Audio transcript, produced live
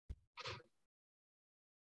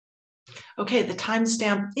Okay, the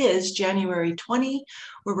timestamp is January 20.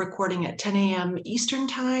 We're recording at 10 a.m. Eastern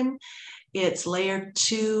Time. It's Layer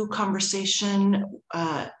 2 Conversation,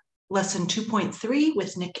 Lesson 2.3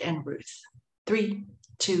 with Nick and Ruth. 3,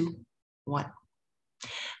 2, 1.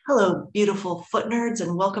 Hello, beautiful foot nerds,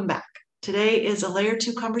 and welcome back. Today is a Layer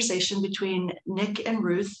 2 conversation between Nick and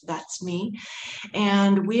Ruth, that's me,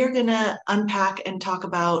 and we are going to unpack and talk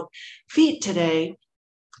about feet today.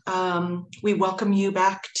 We welcome you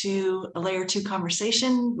back to a Layer 2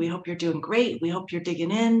 conversation. We hope you're doing great. We hope you're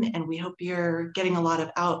digging in, and we hope you're getting a lot of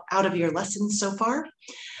out of your lessons so far.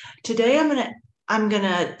 Today, I'm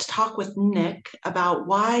gonna talk with Nick about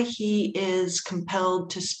why he is compelled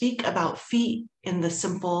to speak about feet in the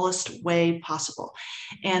simplest way possible.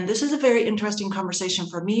 And this is a very interesting conversation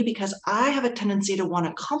for me because I have a tendency to want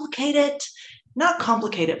to complicate it, not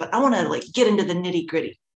complicate it, but I want to get into the nitty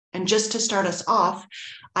gritty. And just to start us off,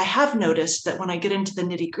 I have noticed that when I get into the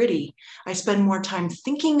nitty gritty, I spend more time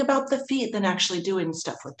thinking about the feet than actually doing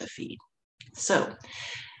stuff with the feet. So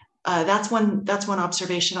that's one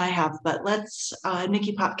observation I have. But let's,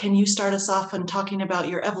 Nikki Pop, can you start us off on talking about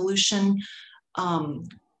your evolution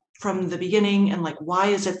from the beginning and why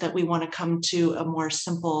is it that we want to come to a more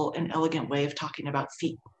simple and elegant way of talking about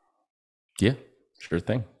feet? Yeah, sure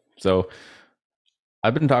thing. So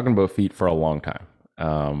I've been talking about feet for a long time.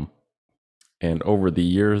 And over the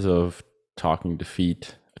years of talking about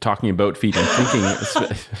feet and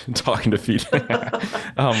thinking, talking to feet,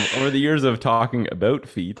 over the years of talking about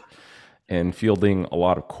feet and fielding a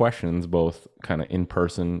lot of questions, both kind of in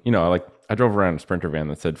person, I drove around a Sprinter van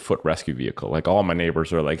that said foot rescue vehicle. All my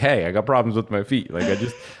neighbors are like, hey, I got problems with my feet.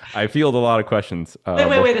 I field a lot of questions.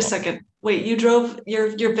 Wait a second. Wait, you drove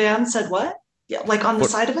your van said what? Yeah, on the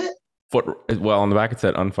side of it? On the back it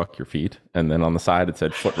said unfuck your feet, and then on the side it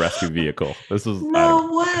said foot rescue vehicle. This was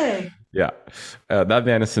no way. Yeah, that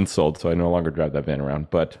van is since sold, so I no longer drive that van around.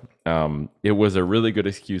 But it was a really good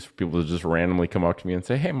excuse for people to just randomly come up to me and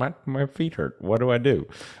say, "Hey, my feet hurt. What do I do?"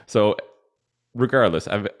 So, regardless,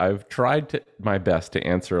 I've tried my best to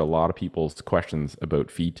answer a lot of people's questions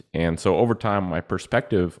about feet, and so over time, my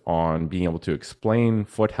perspective on being able to explain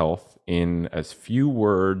foot health in as few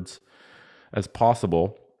words as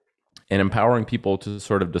possible and empowering people to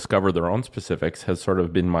sort of discover their own specifics has sort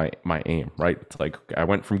of been my aim, right? It's I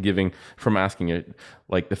went from asking it,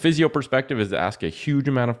 the physio perspective is to ask a huge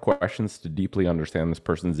amount of questions to deeply understand this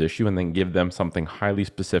person's issue and then give them something highly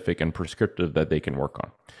specific and prescriptive that they can work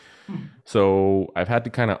on. So I've had to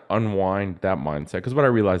kind of unwind that mindset because what I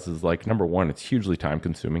realized is number one, it's hugely time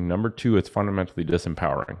consuming. Number two, it's fundamentally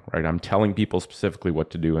disempowering, right? I'm telling people specifically what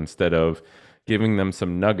to do instead of giving them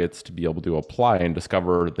some nuggets to be able to apply and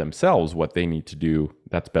discover themselves what they need to do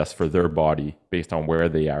that's best for their body based on where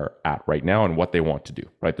they are at right now and what they want to do,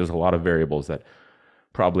 right? There's a lot of variables that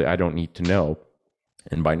probably I don't need to know.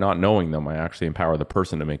 And by not knowing them, I actually empower the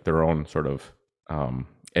person to make their own sort of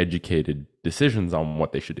educated decisions on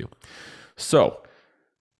what they should do. So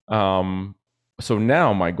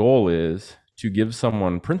now my goal is to give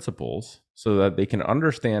someone principles so that they can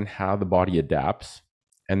understand how the body adapts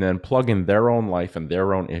and then plug in their own life and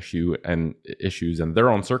their own issues and their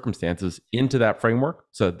own circumstances into that framework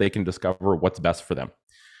so that they can discover what's best for them.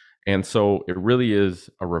 And so it really is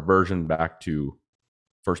a reversion back to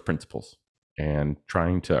first principles and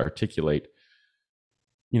trying to articulate,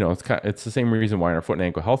 it's the same reason why in our foot and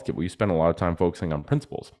ankle health kit, we spend a lot of time focusing on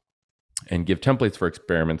principles and give templates for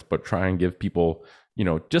experiments, but try and give people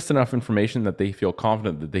just enough information that they feel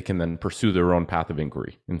confident that they can then pursue their own path of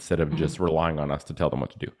inquiry instead of just relying on us to tell them what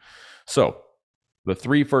to do. So the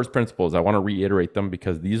 3 first principles, I want to reiterate them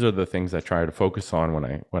because these are the things I try to focus on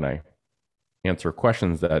when I answer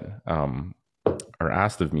questions that are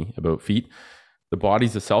asked of me about feet. The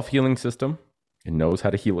body's a self-healing system. It knows how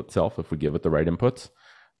to heal itself if we give it the right inputs.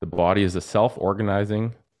 The body is a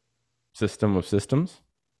self-organizing system of systems.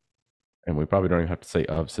 And we probably don't even have to say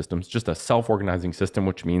of systems, just a self-organizing system,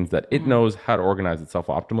 which means that it knows how to organize itself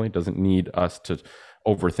optimally. It doesn't need us to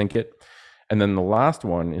overthink it. And then the last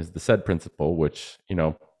one is the SAID principle, which,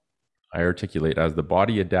 I articulate as the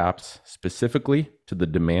body adapts specifically to the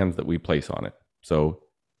demands that we place on it. So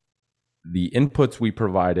the inputs we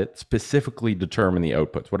provide it specifically determine the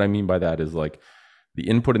outputs. What I mean by that is the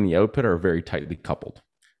input and the output are very tightly coupled.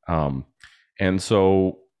 And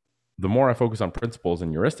so the more I focus on principles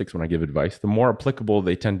and heuristics when I give advice, the more applicable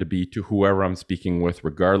they tend to be to whoever I'm speaking with,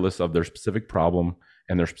 regardless of their specific problem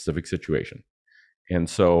and their specific situation. And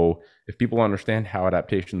so if people understand how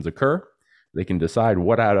adaptations occur, they can decide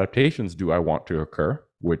what adaptations do I want to occur,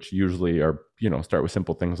 which usually are, start with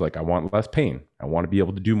simple things like I want less pain. I want to be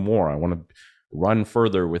able to do more. I want to run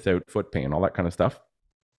further without foot pain, all that kind of stuff.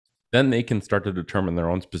 Then they can start to determine their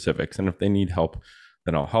own specifics. And if they need help,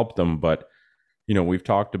 then I'll help them. But, we've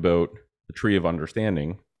talked about the tree of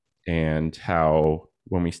understanding and how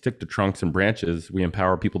when we stick to trunks and branches, we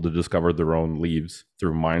empower people to discover their own leaves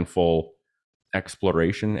through mindful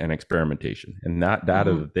exploration and experimentation. And that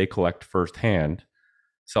data that they collect firsthand,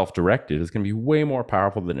 self-directed, is going to be way more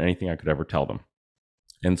powerful than anything I could ever tell them.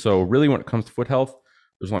 And so really when it comes to foot health,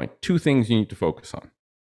 there's only two things you need to focus on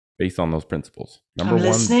based on those principles. I'm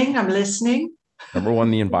listening. Number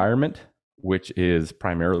one, the environment, which is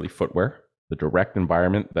primarily footwear, the direct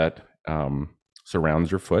environment that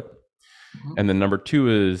surrounds your foot. And then number two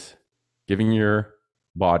is giving your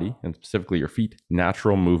body, and specifically your feet,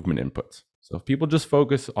 natural movement inputs. So if people just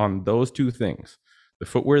focus on those two things, the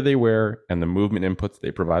footwear they wear and the movement inputs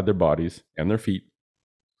they provide their bodies and their feet,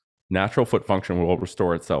 natural foot function will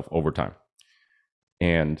restore itself over time.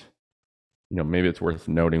 And maybe it's worth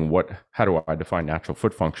noting how do I define natural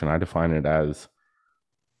foot function? I define it as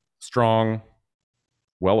strong,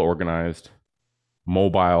 well-organized,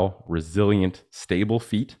 mobile, resilient, stable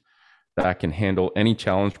feet that can handle any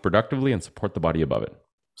challenge productively and support the body above it.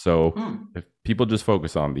 So if people just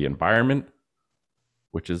focus on the environment,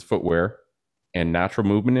 which is footwear, and natural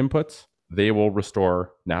movement inputs, they will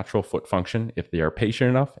restore natural foot function if they are patient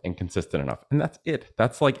enough and consistent enough. And that's it.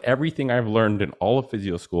 That's like everything I've learned in all of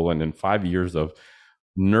physio school and in 5 years of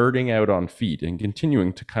nerding out on feet and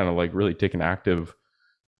continuing to kind of like really take an active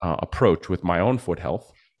approach with my own foot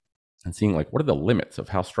health and seeing like, what are the limits of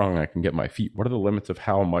how strong I can get my feet? What are the limits of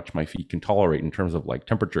how much my feet can tolerate in terms of like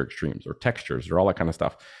temperature extremes or textures or all that kind of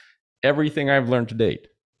stuff? Everything I've learned to date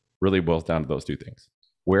really boils down to those two things.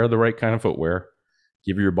 Wear the right kind of footwear,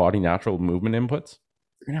 give your body natural movement inputs,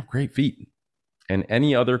 you're going to have great feet. And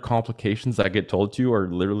any other complications I get told to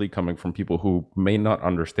are literally coming from people who may not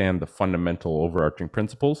understand the fundamental overarching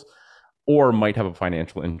principles or might have a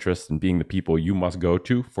financial interest in being the people you must go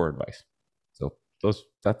to for advice. So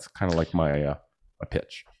that's kind of like my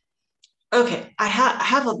pitch. Okay, I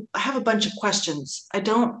have a bunch of questions. I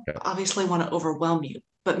don't obviously want to overwhelm you,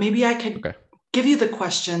 but maybe I could give you the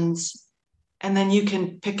questions and then you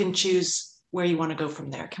can pick and choose where you want to go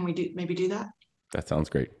from there. Can we do that? That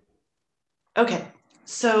sounds great. Okay.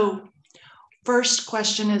 So first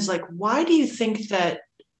question is like, why do you think that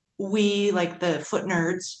we, like the foot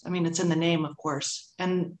nerds, I mean, it's in the name, of course,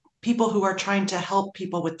 and people who are trying to help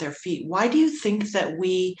people with their feet, why do you think that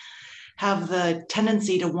we have the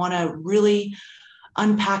tendency to want to really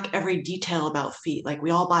unpack every detail about feet? Like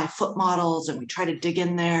we all buy foot models and we try to dig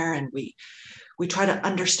in there and we try to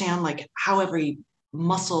understand like how every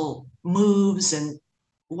muscle moves and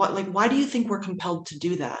why do you think we're compelled to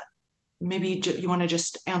do that? Maybe you want to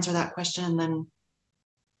just answer that question and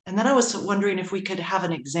then I was wondering if we could have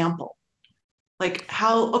an example. Like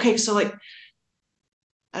so like,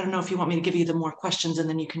 I don't know if you want me to give you the more questions and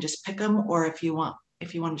then you can just pick them, or if you want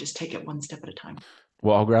to just take it one step at a time.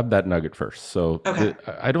 Well, I'll grab that nugget first. So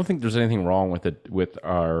I don't think there's anything wrong with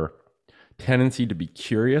our tendency to be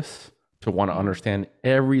curious, to want to understand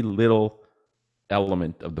every little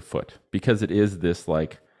element of the foot, because it is this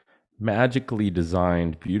like magically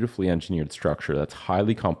designed, beautifully engineered structure that's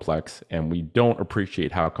highly complex, and we don't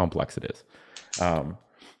appreciate how complex it is.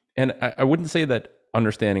 And I wouldn't say that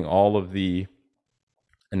understanding all of the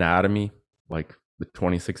anatomy, like the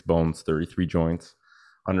 26 bones, 33 joints,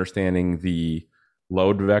 understanding the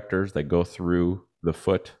load vectors that go through the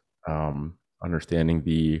foot, understanding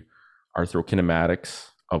the arthrokinematics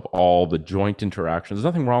of all the joint interactions. There's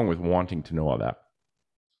nothing wrong with wanting to know all that,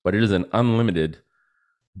 but it is an unlimited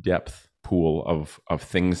depth pool of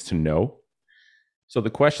things to know. So the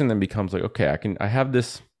question then becomes like, okay, I have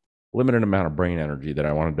this limited amount of brain energy that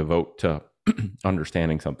I want to devote to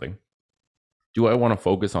understanding something. Do I want to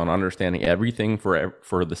focus on understanding everything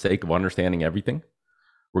for the sake of understanding everything,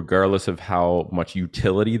 regardless of how much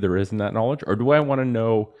utility there is in that knowledge? Or do I want to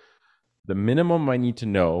know the minimum I need to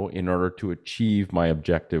know in order to achieve my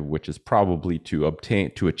objective, which is probably to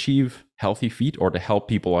achieve healthy feet or to help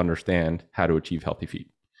people understand how to achieve healthy feet?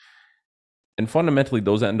 And fundamentally,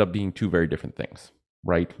 those end up being two very different things,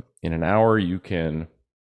 right? In an hour, you can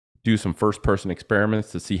do some first-person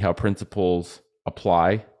experiments to see how principles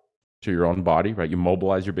apply to your own body, right? You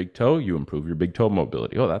mobilize your big toe, you improve your big toe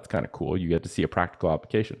mobility. Oh, that's kind of cool. You get to see a practical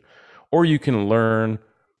application. Or you can learn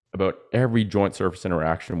about every joint surface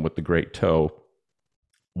interaction with the great toe,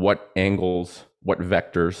 what angles, what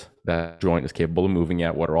vectors that joint is capable of moving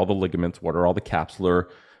at, what are all the ligaments, what are all the capsular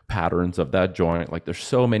patterns of that joint. Like there's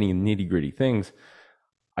so many nitty-gritty things.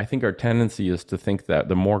 I think our tendency is to think that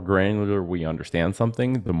the more granular we understand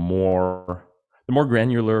something, the more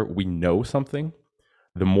granular we know something,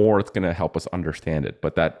 the more it's going to help us understand it.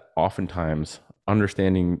 But that oftentimes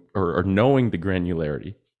understanding or knowing the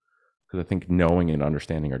granularity, because I think knowing and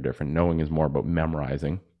understanding are different. Knowing is more about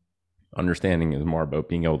memorizing. Understanding is more about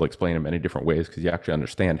being able to explain in many different ways because you actually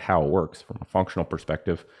understand how it works from a functional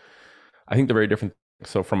perspective. I think they're very different.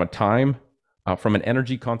 So from an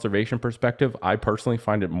energy conservation perspective, I personally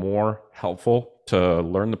find it more helpful to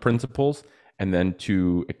learn the principles and then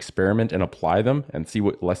to experiment and apply them and see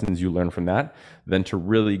what lessons you learn from that, than to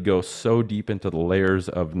really go so deep into the layers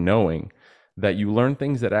of knowing that you learn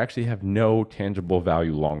things that actually have no tangible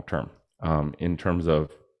value long term, in terms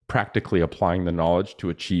of practically applying the knowledge to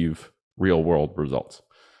achieve real world results.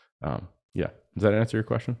 Yeah. Does that answer your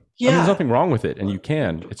question? I mean, there's Yeah. nothing wrong with it, and you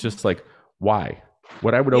can. It's just like, why?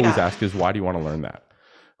 What I would always Yeah. ask is, why do you want to learn that?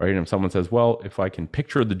 Right? And if someone says, well, if I can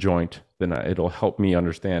picture the joint, then it'll help me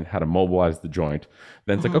understand how to mobilize the joint.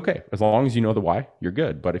 Then it's like, okay, as long as you know the why, you're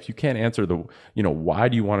good. But if you can't answer the, why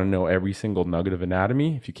do you want to know every single nugget of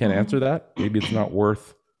anatomy? If you can't answer that, maybe it's not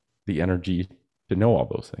worth the energy to know all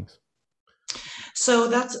those things. So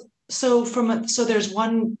that's so there's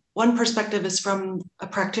one perspective is from a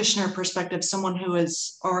practitioner perspective, someone who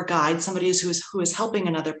is, or a guide, somebody who is helping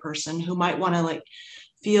another person who might want to like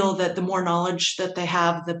feel that the more knowledge that they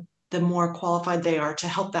have, the more qualified they are to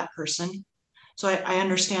help that person. So I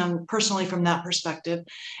understand personally from that perspective.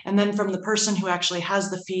 And then from the person who actually has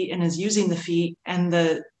the feet and is using the feet and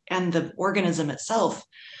the organism itself,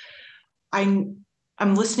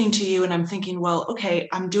 I'm listening to you and I'm thinking, well, okay,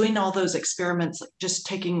 I'm doing all those experiments, like just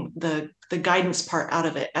taking the guidance part out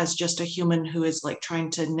of it as just a human who is like trying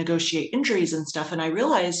to negotiate injuries and stuff. And I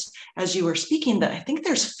realized as you were speaking that I think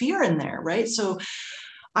there's fear in there, right? So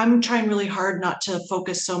I'm trying really hard not to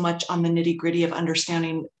focus so much on the nitty gritty of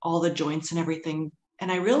understanding all the joints and everything. And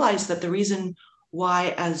I realized that the reason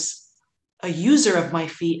why, as a user of my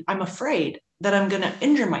feet, I'm afraid that I'm going to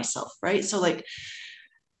injure myself, right? So, like,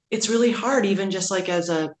 it's really hard, even just like as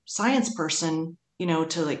a science person,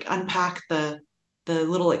 to like unpack the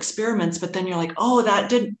little experiments, but then you're like, oh,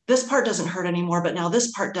 this part doesn't hurt anymore, but now this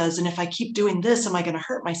part does. And if I keep doing this, am I going to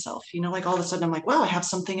hurt myself? Like all of a sudden I'm like, wow, I have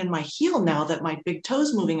something in my heel now that my big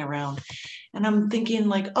toe's moving around. And I'm thinking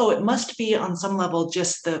like, oh, it must be on some level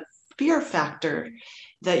just the fear factor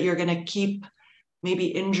that you're going to keep maybe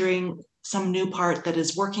injuring some new part that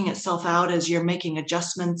is working itself out as you're making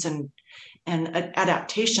adjustments and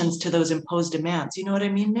adaptations to those imposed demands. You know what I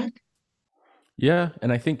mean, Nick? Yeah.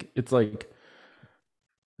 And I think it's like,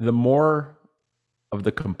 the more of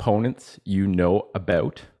the components you know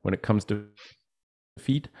about when it comes to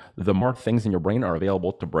feet, the more things in your brain are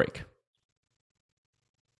available to break.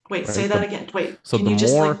 Wait, say Right? that again. Wait, So can the you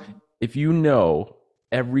just like, more, if you know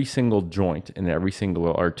every single joint and every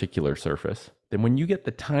single articular surface, then when you get the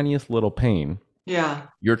tiniest little pain, yeah,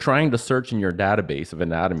 you're trying to search in your database of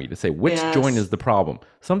anatomy to say which joint yes, is the problem.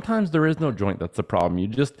 Sometimes there is no joint that's the problem. You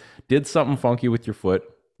just did something funky with your foot.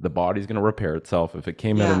 The body's going to repair itself. If it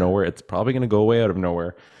came out of yeah, nowhere, it's probably going to go away out of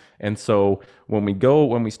nowhere. And so when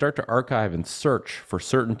we start to archive and search for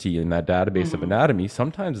certainty in that database of anatomy,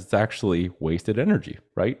 sometimes it's actually wasted energy,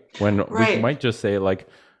 right? When we right, might just say like,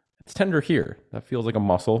 it's tender here. That feels like a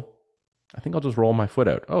muscle. I think I'll just roll my foot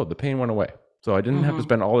out. Oh, the pain went away. So I didn't have to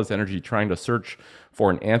spend all this energy trying to search for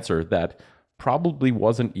an answer that probably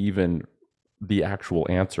wasn't even the actual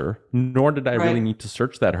answer, nor did I really right, need to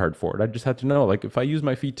search that hard for it. I just had to know, like, if I use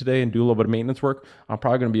my feet today and do a little bit of maintenance work, I'm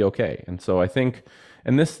probably going to be okay. And so I think,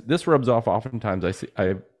 and this rubs off oftentimes.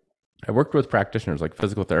 I worked with practitioners like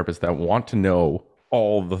physical therapists that want to know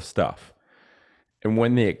all the stuff. And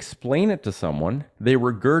when they explain it to someone, they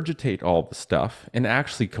regurgitate all the stuff and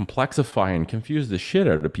actually complexify and confuse the shit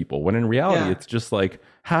out of people. When in reality, yeah, it's just like,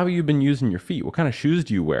 how have you been using your feet? What kind of shoes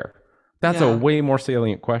do you wear? That's a yeah, way more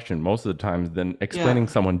salient question most of the time than yeah, explaining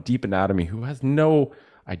someone deep anatomy who has no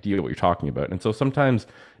idea what you're talking about. And so sometimes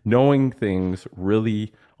knowing things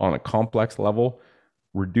really on a complex level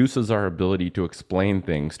reduces our ability to explain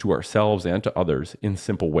things to ourselves and to others in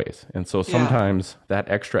simple ways. And so yeah. sometimes that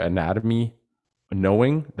extra anatomy,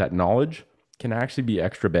 knowing that knowledge, can actually be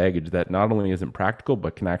extra baggage that not only isn't practical,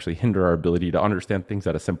 but can actually hinder our ability to understand things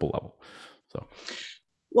at a simple level. So,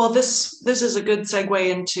 Well, this is a good segue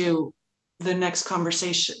into the next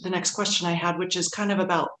conversation, the next question I had, which is kind of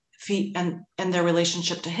about feet and their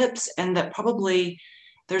relationship to hips, and that probably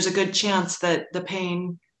there's a good chance that the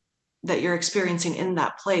pain that you're experiencing in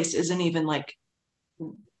that place isn't even like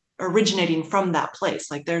originating from that place.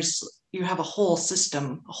 Like you have a whole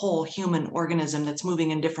system, a whole human organism that's moving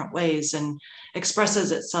in different ways and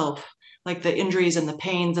expresses itself, like the injuries and the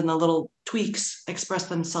pains and the little tweaks express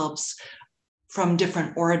themselves from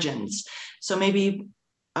different origins. So maybe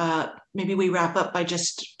maybe we wrap up by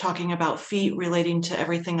just talking about feet relating to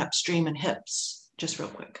everything upstream and hips, just real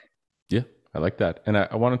quick. Yeah, I like that. And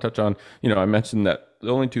I want to touch on, I mentioned that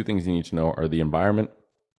the only two things you need to know are the environment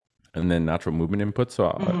and then natural movement input. So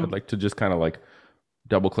I'd Mm-hmm. like to just kind of like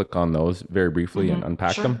double click on those very briefly and Mm-hmm.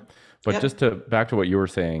 unpack Sure. them. But Yep. just to back to what you were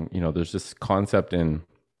saying, there's this concept in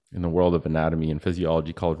the world of anatomy and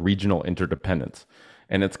physiology called regional interdependence.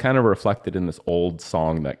 And it's kind of reflected in this old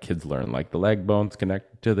song that kids learn, like the leg bones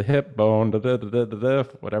connect to the hip bone, da, da, da, da, da, da,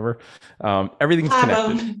 whatever. Everything's Thigh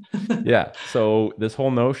connected. bone. Yeah. So this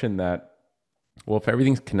whole notion that, well, if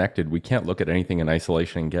everything's connected, we can't look at anything in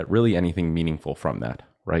isolation and get really anything meaningful from that,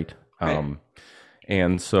 right? Right.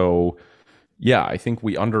 And so, yeah, I think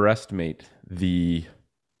we underestimate the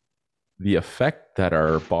effect that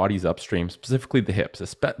our bodies upstream, specifically the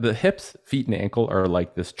hips, feet, and ankle are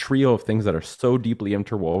like this trio of things that are so deeply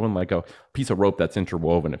interwoven, like a piece of rope that's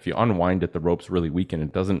interwoven. If you unwind it, the rope's really weak and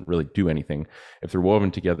it doesn't really do anything. If they're woven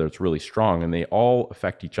together, it's really strong and they all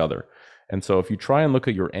affect each other. And so if you try and look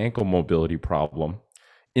at your ankle mobility problem,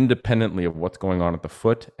 independently of what's going on at the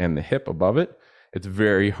foot and the hip above it, it's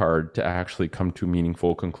very hard to actually come to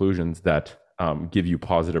meaningful conclusions that give you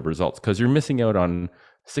positive results because you're missing out on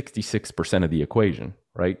 66% of the equation,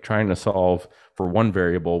 right? Trying to solve for one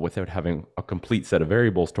variable without having a complete set of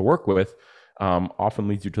variables to work with often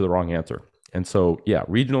leads you to the wrong answer. And so, yeah,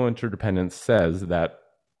 regional interdependence says that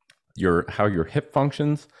how your hip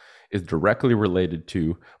functions is directly related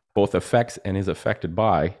to both affects and is affected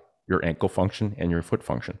by your ankle function and your foot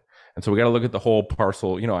function. And so we got to look at the whole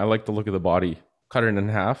parcel. I like to look at the body, cut it in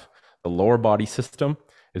half. The lower body system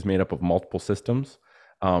is made up of multiple systems,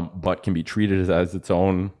 but can be treated as its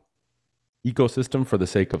own ecosystem for the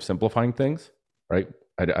sake of simplifying things, right?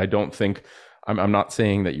 I don't think, I'm not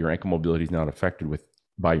saying that your ankle mobility is not affected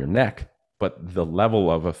by your neck, but the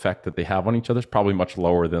level of effect that they have on each other is probably much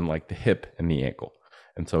lower than like the hip and the ankle.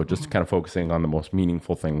 And so just kind of focusing on the most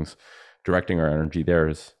meaningful things, directing our energy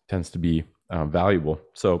there tends to be valuable.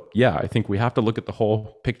 So yeah, I think we have to look at the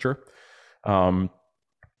whole picture.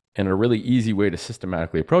 And a really easy way to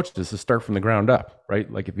systematically approach this is to start from the ground up,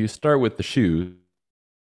 right? Like if you start with the shoes,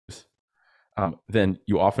 then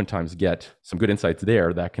you oftentimes get some good insights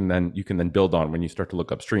there that you can then build on when you start to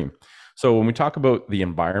look upstream. So when we talk about the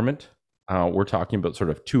environment, we're talking about sort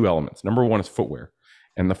of two elements. Number one is footwear,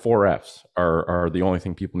 and the 4Fs are the only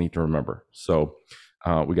thing people need to remember. So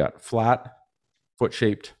we got flat,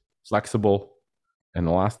 foot-shaped, flexible, and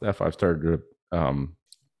the last F I've started to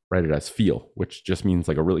write it as feel, which just means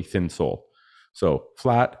like a really thin sole. So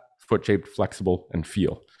flat, foot-shaped, flexible, and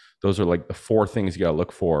feel. Those are like the four things you got to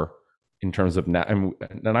look for in terms of and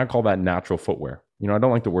I call that natural footwear. I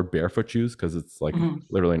don't like the word barefoot shoes because it's like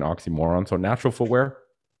literally an oxymoron. So natural footwear,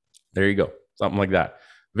 there you go, something like that.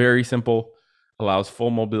 Very simple, allows full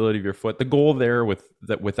mobility of your foot. The goal there with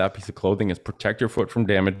that piece of clothing is protect your foot from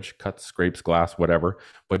damage, cuts, scrapes, glass, whatever,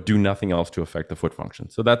 but do nothing else to affect the foot function.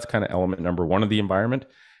 So that's kind of element number one of the environment.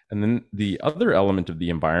 And then the other element of the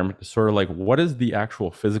environment is sort of like, what is the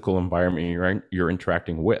actual physical environment you're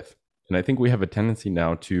interacting with? And I think we have a tendency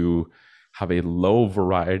now to have a low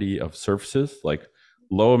variety of surfaces, like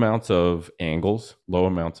low amounts of angles, low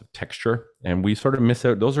amounts of texture. And we sort of miss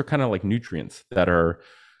out. Those are kind of like nutrients that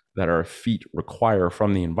our feet require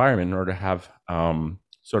from the environment in order to have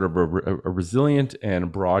sort of a resilient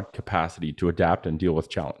and broad capacity to adapt and deal with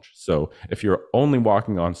challenge. So if you're only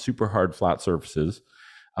walking on super hard flat surfaces,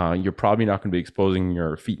 you're probably not going to be exposing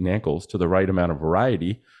your feet and ankles to the right amount of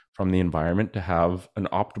variety from the environment to have an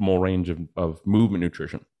optimal range of movement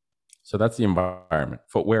nutrition. So that's the environment,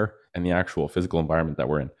 footwear, and the actual physical environment that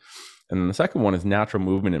we're in. And then the second one is natural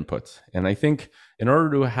movement inputs. And I think in order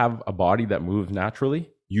to have a body that moves naturally,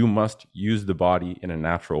 you must use the body in a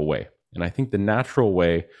natural way. And I think the natural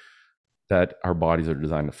way that our bodies are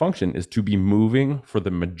designed to function is to be moving for the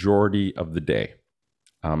majority of the day,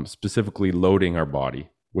 specifically loading our body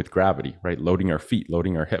with gravity, right? Loading our feet,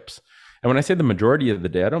 loading our hips. And when I say the majority of the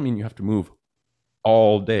day, I don't mean you have to move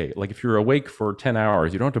all day. Like if you're awake for 10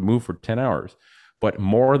 hours, you don't have to move for 10 hours, but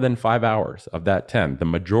more than 5 hours of that 10, the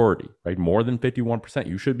majority, right? More than 51%,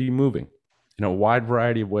 you should be moving in a wide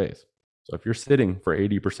variety of ways. So if you're sitting for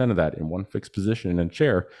 80% of that in one fixed position in a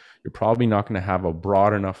chair, you're probably not going to have a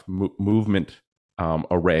broad enough movement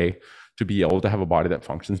array to be able to have a body that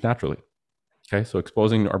functions naturally. Okay, so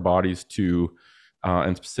exposing our bodies to,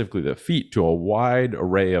 and specifically the feet, to a wide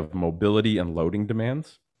array of mobility and loading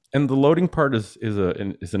demands. And the loading part is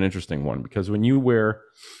an interesting one, because when you wear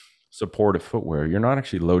supportive footwear, you're not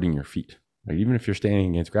actually loading your feet. Right? Even if you're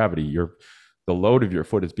standing against gravity, the load of your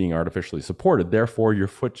foot is being artificially supported. Therefore, your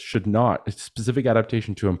foot should not, a specific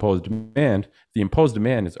adaptation to imposed demand. The imposed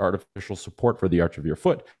demand is artificial support for the arch of your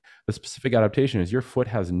foot. The specific adaptation is your foot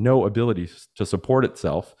has no ability to support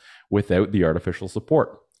itself without the artificial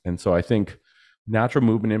support. And so I think natural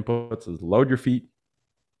movement inputs is load your feet,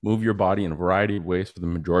 move your body in a variety of ways for the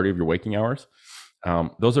majority of your waking hours.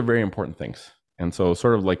 Those are very important things. And so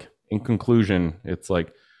sort of like in conclusion, it's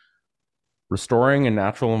like restoring a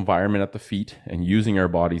natural environment at the feet and using our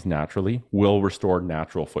bodies naturally will restore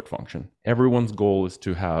natural foot function. Everyone's goal is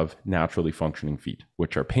to have naturally functioning feet,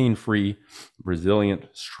 which are pain-free, resilient,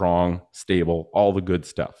 strong, stable, all the good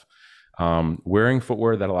stuff. Wearing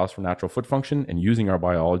footwear that allows for natural foot function and using our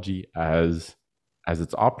biology as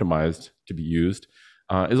it's optimized to be used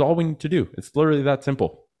is all we need to do. It's literally that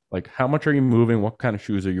simple. Like, how much are you moving? What kind of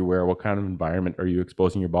shoes are you wearing? What kind of environment are you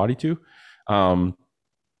exposing your body to?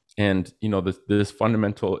 And this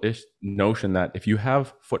fundamental notion that if you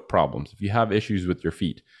have foot problems, if you have issues with your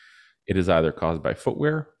feet, it is either caused by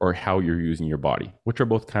footwear or how you're using your body, which are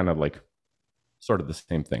both kind of like sort of the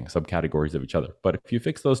same thing, subcategories of each other. But if you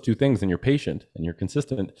fix those two things and you're patient and you're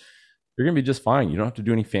consistent, you're going to be just fine. You don't have to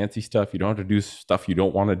do any fancy stuff. You don't have to do stuff you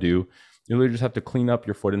don't want to do. You literally just have to clean up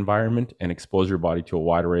your foot environment and expose your body to a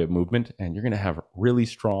wide array of movement, and you're going to have really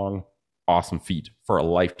strong, awesome feet for a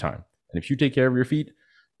lifetime. And if you take care of your feet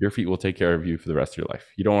will take care of you for the rest of your life.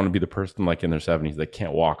 You don't want to be the person like in their 70s that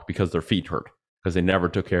can't walk because their feet hurt because they never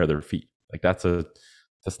took care of their feet. Like that's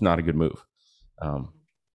not a good move.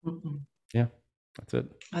 Yeah, that's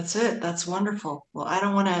it. That's it. That's wonderful. Well, I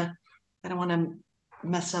don't want to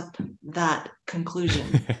mess up that conclusion.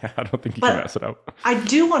 I don't think you can mess it up. I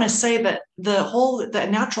do want to say that the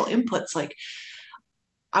natural inputs, like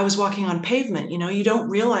I was walking on pavement, you don't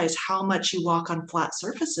realize how much you walk on flat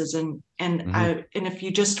surfaces. And if you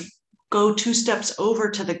just go 2 steps over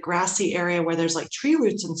to the grassy area where there's like tree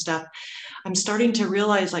roots and stuff, I'm starting to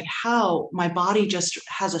realize like how my body just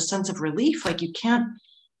has a sense of relief. Like you can't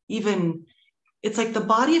even, it's like the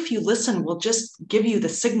body, if you listen, will just give you the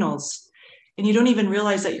signals. And you don't even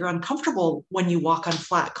realize that you're uncomfortable when you walk on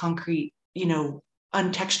flat concrete,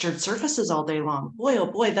 untextured surfaces all day long. Boy, oh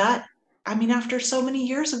boy, after so many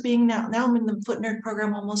years of being now I'm in the Foot Nerd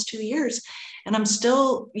program almost 2 years, and I'm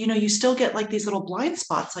still, you still get like these little blind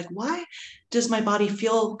spots. Like, why does my body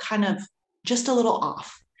feel kind of just a little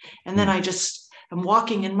off? And then I'm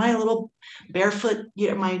walking in my little barefoot,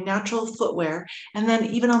 my natural footwear. And then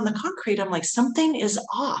even on the concrete, I'm like, something is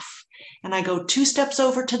off. And I go 2 steps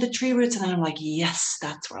over to the tree roots and I'm like, yes,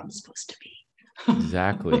 that's where I'm supposed to be.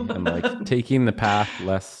 Exactly. And like taking the path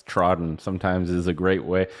less trodden sometimes is a great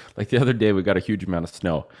way. Like the other day, we got a huge amount of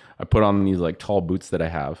snow. I put on these like tall boots that I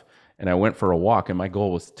have, and I went for a walk, and my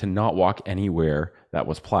goal was to not walk anywhere that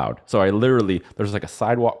was plowed. So I literally, there's like a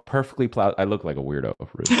sidewalk perfectly plowed. I look like a weirdo.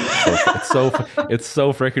 It's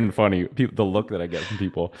so freaking funny. The look that I get from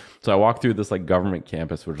people. So I walk through this like government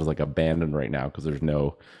campus, which is like abandoned right now because there's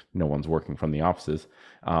no one's working from the offices.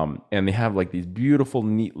 And they have like these beautiful,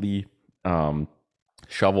 neatly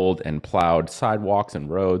shoveled and plowed sidewalks and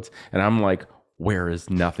roads, and I'm like, where has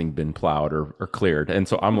nothing been plowed or cleared? And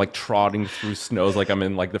so I'm like trotting through snows like I'm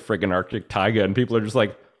in like the friggin' Arctic taiga, and people are just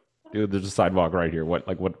like, dude, there's a sidewalk right here. What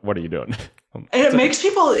are you doing? And it makes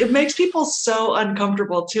people so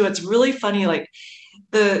uncomfortable too. It's really funny.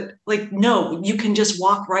 No, you can just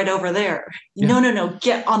walk right over there. Yeah. No,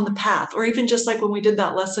 get on the path. Or even just like when we did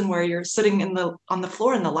that lesson where you're sitting on the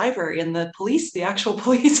floor in the library and the actual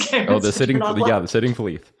police came. Oh, the sitting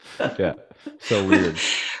police. Yeah. So weird.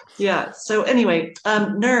 Yeah. So anyway,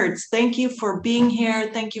 nerds, thank you for being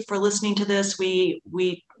here. Thank you for listening to this. We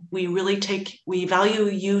really value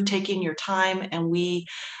you taking your time, and we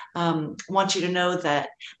want you to know that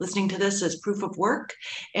listening to this is proof of work,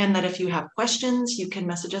 and that if you have questions, you can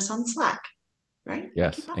message us on Slack, right?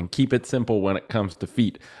 Yes, and keep it simple when it comes to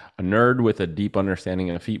feet. A nerd with a deep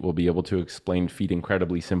understanding of feet will be able to explain feet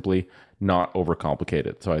incredibly simply, not overcomplicate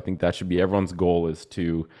it. So I think that should be everyone's goal, is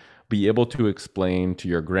to be able to explain to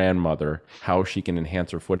your grandmother how she can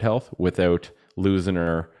enhance her foot health without losing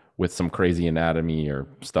her with some crazy anatomy or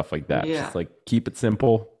stuff like that. Yeah. Just like keep it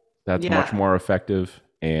simple. That's much more effective.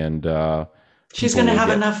 And she's going to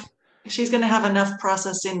have enough. She's going to have enough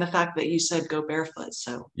processing the fact that you said go barefoot.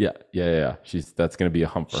 So yeah. That's going to be a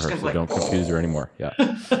hump for her. So don't confuse her anymore. Yeah.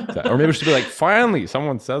 Or maybe she'll be like, finally,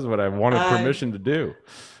 someone says what I wanted permission to do.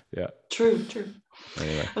 Yeah. True.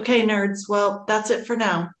 Anyway. Okay, nerds. Well, that's it for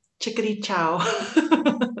now. Chickadee chow.